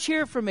not to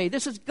cheer for me.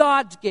 This is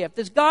God's gift.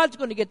 This God's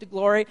going to get the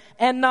glory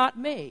and not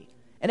me.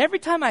 And every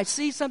time I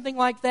see something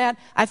like that,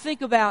 I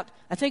think about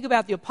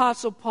the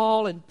Apostle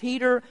Paul and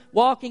Peter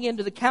walking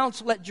into the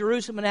council at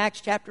Jerusalem in Acts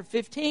chapter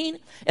 15,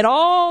 and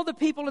all the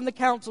people in the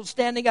council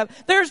standing up.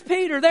 There's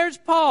Peter, there's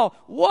Paul.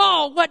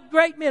 Whoa, what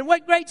great men,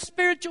 what great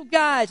spiritual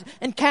guys.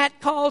 And cat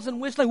calls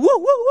and whistling, woo,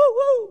 woo, woo,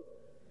 woo.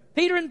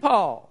 Peter and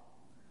Paul.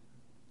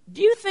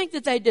 Do you think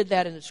that they did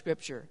that in the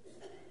Scripture?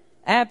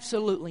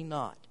 Absolutely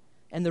not.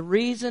 And the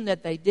reason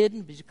that they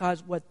didn't is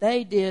because what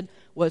they did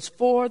was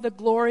for the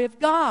glory of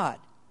God.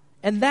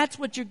 And that's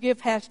what your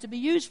gift has to be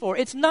used for.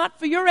 It's not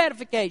for your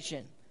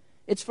edification.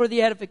 It's for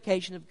the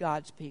edification of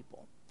God's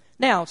people.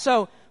 Now,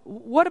 so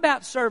what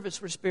about service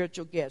for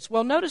spiritual gifts?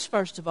 Well, notice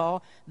first of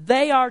all,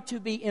 they are to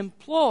be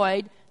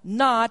employed,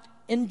 not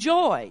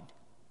enjoyed.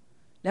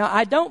 Now,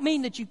 I don't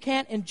mean that you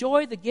can't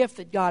enjoy the gift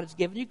that God has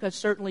given you, because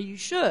certainly you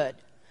should.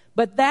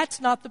 But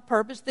that's not the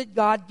purpose that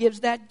God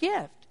gives that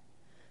gift.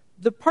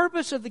 The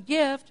purpose of the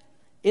gift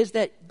is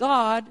that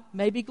God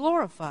may be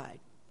glorified.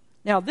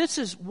 Now, this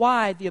is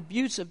why the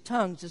abuse of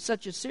tongues is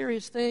such a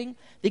serious thing,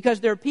 because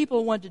there are people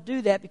who want to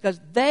do that because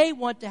they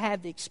want to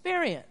have the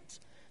experience.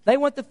 They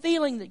want the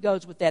feeling that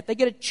goes with that. They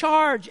get a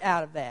charge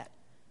out of that.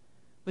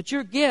 But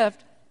your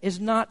gift is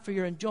not for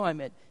your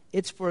enjoyment.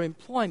 It's for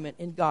employment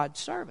in God's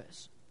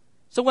service.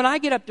 So when I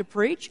get up to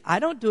preach, I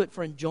don't do it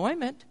for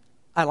enjoyment.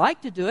 I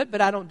like to do it,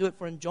 but I don't do it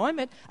for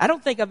enjoyment. I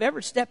don't think I've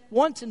ever stepped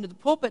once into the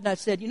pulpit and I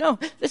said,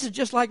 this is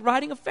just like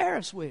riding a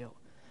Ferris wheel.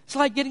 It's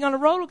like getting on a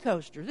roller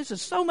coaster. This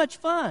is so much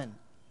fun.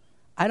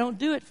 I don't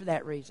do it for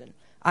that reason.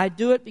 I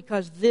do it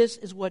because this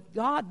is what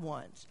God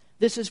wants.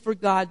 This is for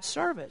God's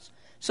service.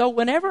 So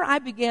whenever I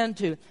begin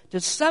to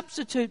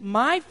substitute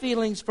my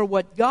feelings for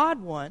what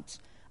God wants,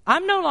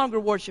 I'm no longer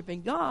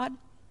worshiping God.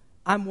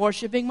 I'm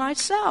worshiping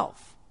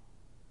myself.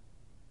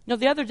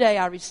 The other day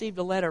I received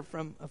a letter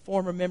from a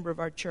former member of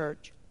our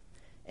church,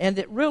 and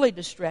it really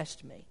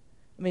distressed me.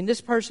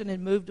 This person had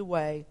moved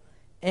away,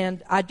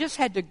 and I just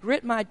had to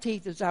grit my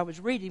teeth as I was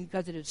reading,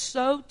 because it is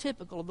so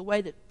typical of the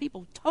way that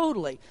people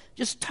totally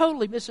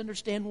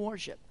misunderstand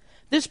worship.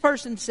 This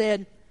person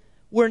said,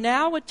 "We're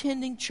now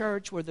attending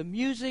church where the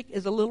music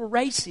is a little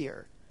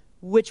racier,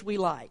 which we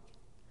like."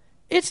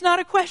 It's not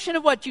a question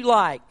of what you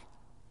like.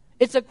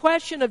 It's a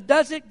question of,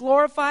 does it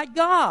glorify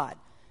God?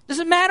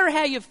 Doesn't matter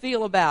how you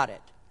feel about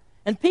it.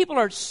 And people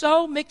are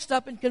so mixed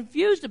up and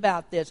confused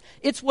about this.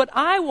 It's what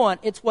I want.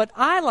 It's what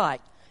I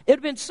like. It would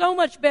have been so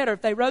much better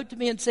if they wrote to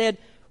me and said,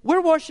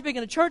 "We're worshiping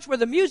in a church where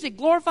the music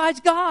glorifies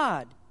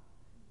God."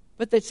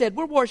 But they said,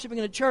 "We're worshiping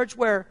in a church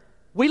where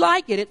we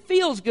like it. It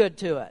feels good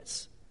to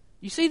us."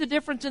 You see the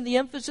difference in the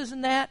emphasis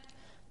in that?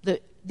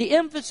 The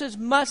emphasis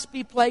must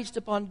be placed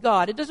upon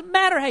God. It doesn't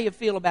matter how you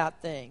feel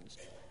about things.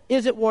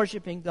 Is it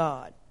worshiping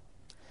God?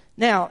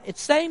 Now,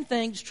 it's same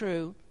thing's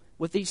true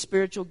with these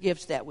spiritual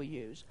gifts that we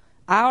use.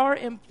 Our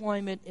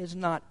employment is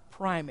not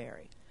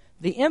primary.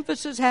 The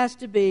emphasis has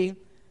to be,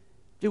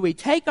 do we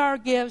take our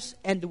gifts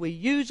and do we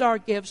use our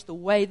gifts the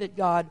way that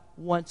God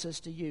wants us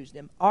to use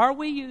them? Are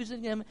we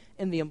using them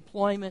in the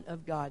employment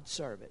of God's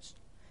service?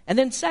 And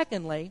then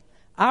secondly,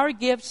 our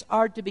gifts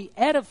are to be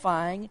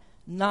edifying,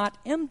 not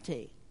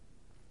empty.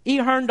 E.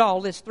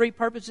 Herndal lists 3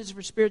 purposes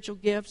for spiritual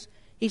gifts.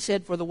 He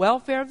said, for the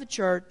welfare of the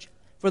church,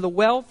 for the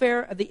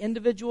welfare of the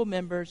individual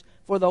members,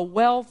 for the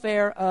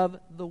welfare of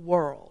the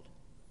world.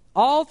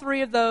 All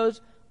 3 of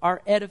those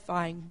are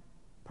edifying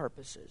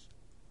purposes.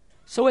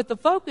 So if the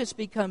focus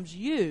becomes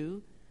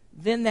you,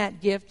 then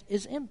that gift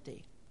is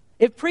empty.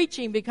 If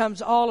preaching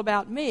becomes all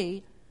about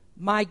me,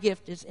 my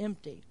gift is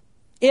empty.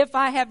 If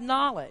I have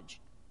knowledge,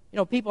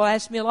 people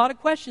ask me a lot of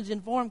questions in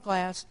form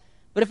class,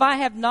 but if I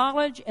have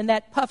knowledge and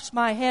that puffs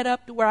my head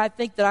up to where I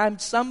think that I'm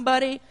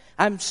somebody,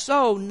 I'm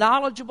so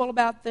knowledgeable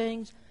about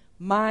things,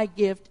 my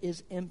gift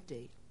is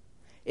empty.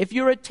 If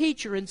you're a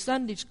teacher in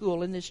Sunday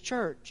school in this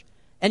church,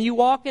 and you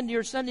walk into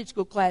your Sunday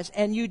school class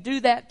and you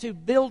do that to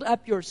build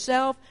up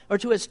yourself or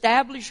to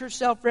establish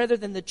yourself rather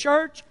than the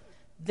church,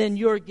 then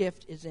your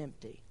gift is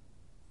empty.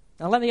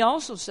 Now let me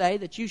also say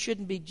that you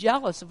shouldn't be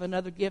jealous of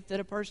another gift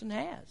that a person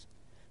has.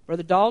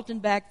 Brother Dalton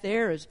back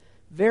there is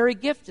very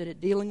gifted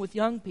at dealing with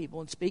young people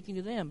and speaking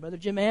to them. Brother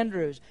Jim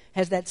Andrews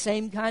has that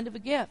same kind of a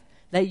gift.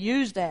 They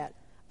use that.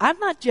 I'm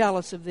not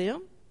jealous of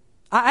them.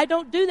 I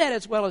don't do that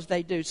as well as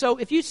they do. So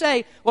if you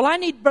say, well, I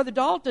need Brother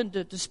Dalton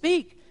to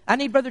speak, I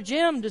need Brother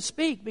Jim to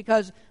speak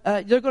because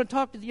they're going to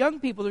talk to the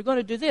young people, they're going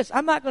to do this,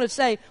 I'm not going to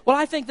say, well,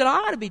 I think that I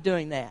ought to be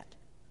doing that.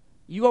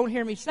 You won't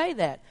hear me say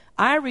that.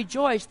 I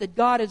rejoice that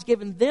God has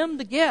given them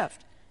the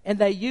gift, and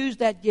they use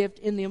that gift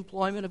in the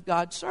employment of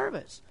God's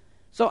service.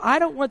 So I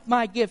don't want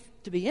my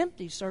gift to be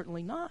empty,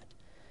 certainly not.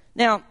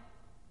 Now,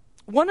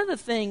 one of the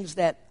things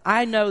that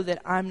I know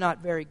that I'm not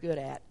very good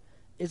at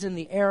is in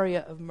the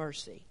area of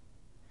mercy.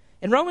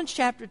 In Romans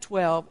chapter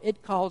 12,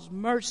 it calls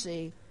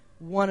mercy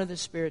one of the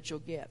spiritual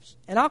gifts.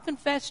 And I'll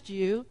confess to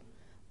you,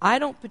 I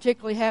don't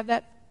particularly have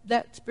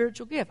that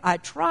spiritual gift. I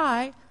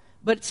try,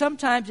 but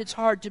sometimes it's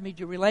hard to me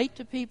to relate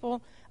to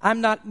people.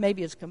 I'm not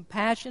maybe as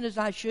compassionate as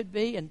I should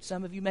be, and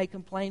some of you may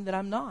complain that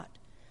I'm not.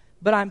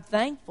 But I'm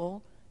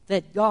thankful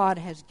that God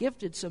has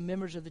gifted some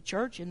members of the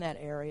church in that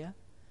area.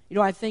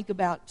 I think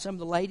about some of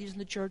the ladies in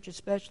the church,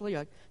 especially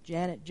like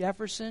Janet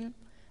Jefferson,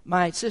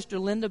 my sister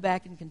Linda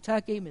back in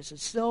Kentucky,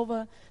 Mrs.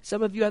 Silva,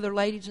 some of you other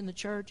ladies in the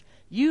church.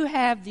 You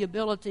have the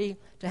ability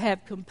to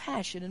have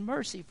compassion and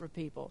mercy for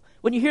people.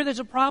 When you hear there's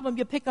a problem,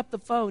 you pick up the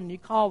phone and you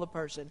call the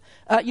person.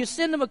 You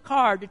send them a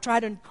card to try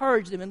to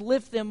encourage them and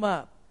lift them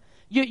up.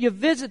 You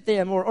visit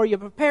them or you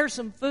prepare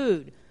some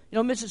food.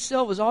 Mrs.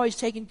 Silva is always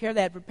taking care of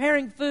that,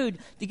 preparing food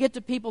to get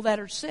to people that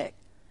are sick.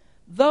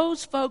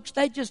 Those folks,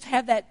 they just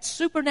have that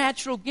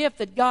supernatural gift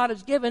that God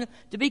has given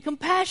to be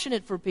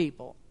compassionate for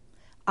people.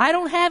 I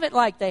don't have it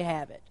like they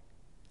have it.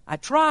 I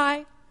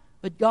try,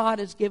 but God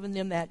has given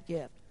them that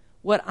gift.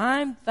 What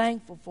I'm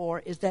thankful for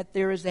is that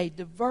there is a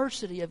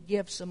diversity of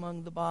gifts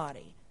among the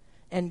body.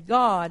 And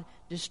God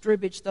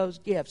distributes those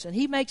gifts. And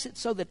He makes it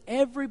so that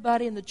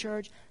everybody in the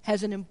church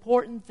has an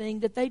important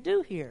thing that they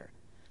do here.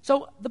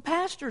 So the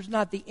pastor's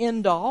not the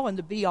end-all and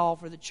the be-all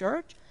for the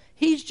church.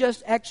 He's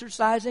just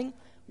exercising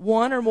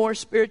one or more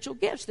spiritual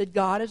gifts that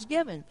God has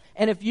given.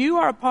 And if you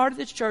are a part of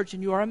this church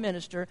and you are a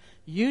minister,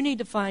 you need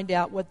to find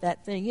out what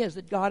that thing is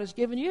that God has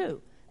given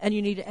you. And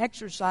you need to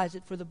exercise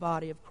it for the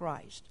body of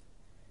Christ.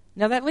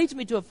 Now that leads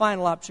me to a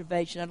final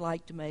observation I'd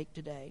like to make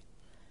today.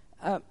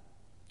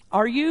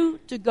 Are you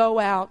to go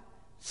out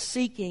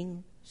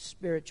seeking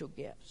spiritual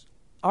gifts?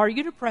 Are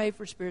you to pray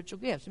for spiritual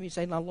gifts? And you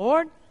say, now,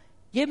 Lord,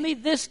 give me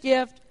this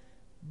gift,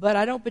 but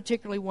I don't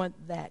particularly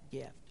want that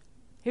gift.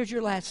 Here's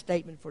your last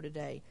statement for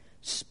today.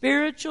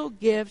 Spiritual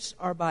gifts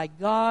are by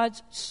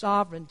God's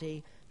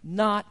sovereignty,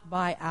 not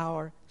by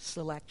our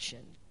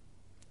selection.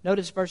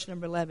 Notice verse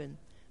number 11.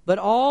 But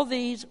all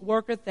these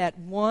worketh that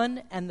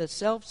one and the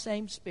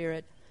selfsame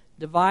Spirit,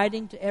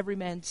 dividing to every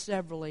man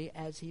severally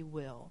as he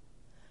will.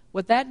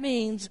 What that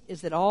means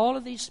is that all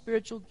of these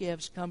spiritual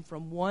gifts come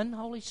from one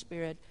Holy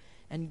Spirit,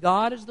 and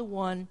God is the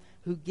one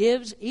who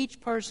gives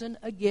each person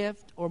a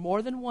gift or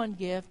more than one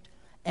gift,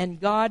 and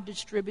God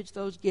distributes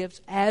those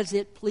gifts as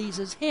it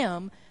pleases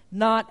Him,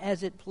 not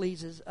as it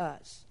pleases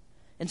us.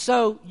 And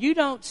so you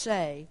don't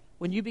say,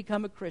 when you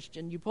become a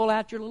Christian, you pull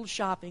out your little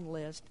shopping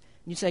list,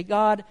 and you say,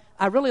 God,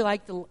 I really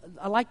like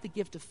the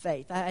gift of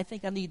faith. I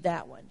think I need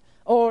that one.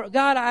 Or,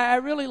 God, I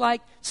really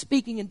like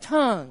speaking in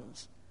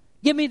tongues.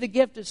 Give me the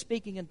gift of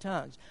speaking in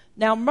tongues.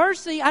 Now,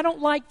 mercy, I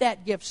don't like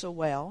that gift so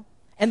well.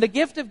 And the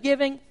gift of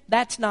giving,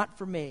 that's not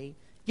for me.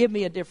 Give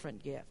me a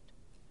different gift.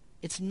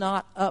 It's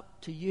not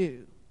up to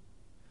you.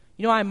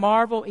 You know, I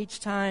marvel each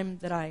time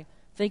that I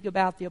think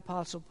about the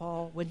Apostle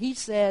Paul when he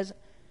says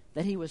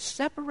that he was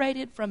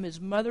separated from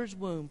his mother's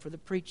womb for the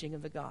preaching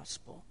of the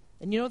gospel.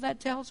 And you know what that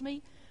tells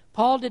me?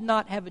 Paul did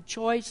not have a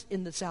choice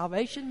in the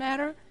salvation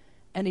matter,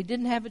 and he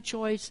didn't have a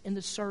choice in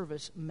the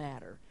service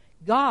matter.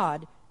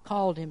 God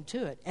called him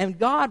to it. And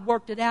God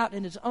worked it out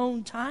in His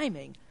own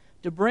timing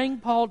to bring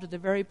Paul to the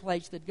very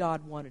place that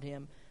God wanted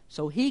him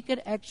so he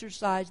could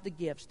exercise the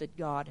gifts that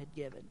God had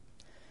given.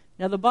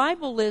 Now, the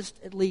Bible lists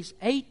at least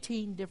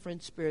 18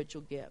 different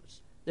spiritual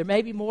gifts. There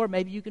may be more.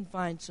 Maybe you can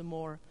find some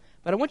more.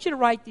 But I want you to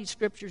write these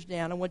scriptures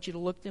down. I want you to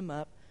look them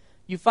up.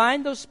 You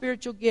find those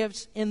spiritual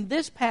gifts in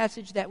this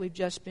passage that we've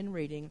just been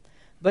reading.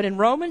 But in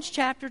Romans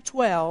chapter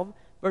 12,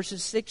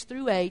 verses 6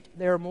 through 8,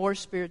 there are more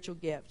spiritual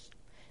gifts.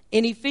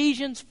 In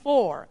Ephesians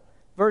 4,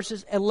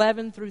 verses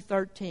 11 through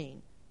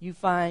 13, you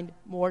find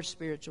more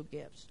spiritual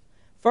gifts.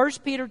 1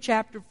 Peter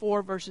chapter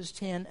 4, verses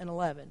 10 and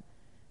 11,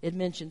 it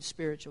mentions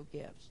spiritual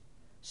gifts.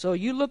 So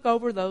you look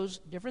over those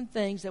different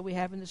things that we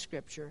have in the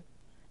Scripture,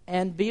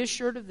 and be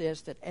assured of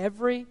this, that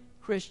every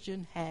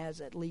Christian has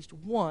at least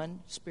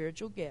one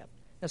spiritual gift.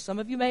 Now, some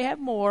of you may have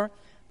more,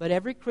 but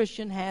every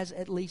Christian has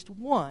at least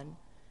one.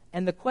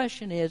 And the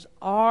question is,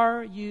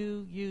 are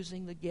you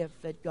using the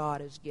gift that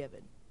God has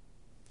given?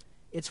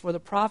 It's for the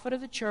profit of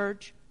the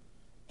church,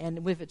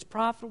 and if it's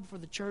profitable for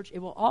the church, it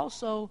will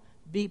also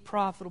be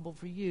profitable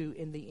for you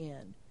in the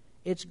end.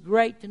 It's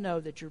great to know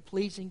that you're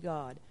pleasing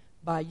God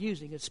by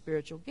using a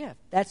spiritual gift.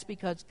 That's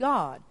because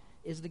God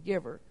is the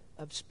giver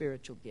of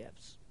spiritual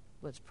gifts.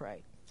 Let's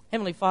pray.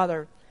 Heavenly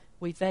Father,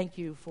 we thank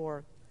You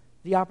for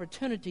the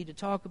opportunity to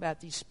talk about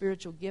these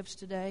spiritual gifts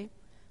today.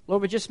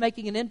 Lord, we're just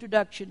making an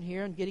introduction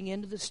here and getting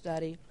into the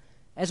study.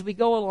 As we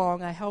go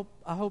along, I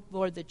hope,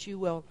 Lord, that You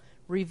will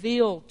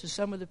reveal to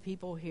some of the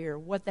people here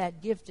what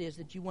that gift is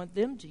that You want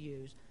them to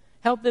use.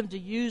 Help them to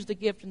use the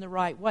gift in the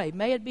right way.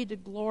 May it be to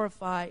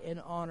glorify and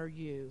honor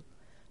You.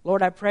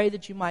 Lord, I pray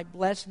that You might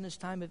bless in this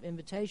time of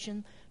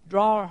invitation,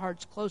 draw our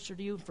hearts closer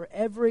to You. For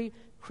every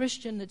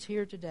Christian that's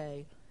here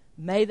today,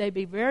 may they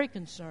be very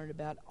concerned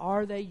about,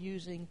 are they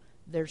using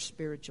their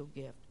spiritual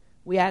gift?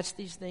 We ask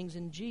these things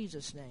in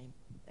Jesus' name.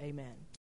 Amen.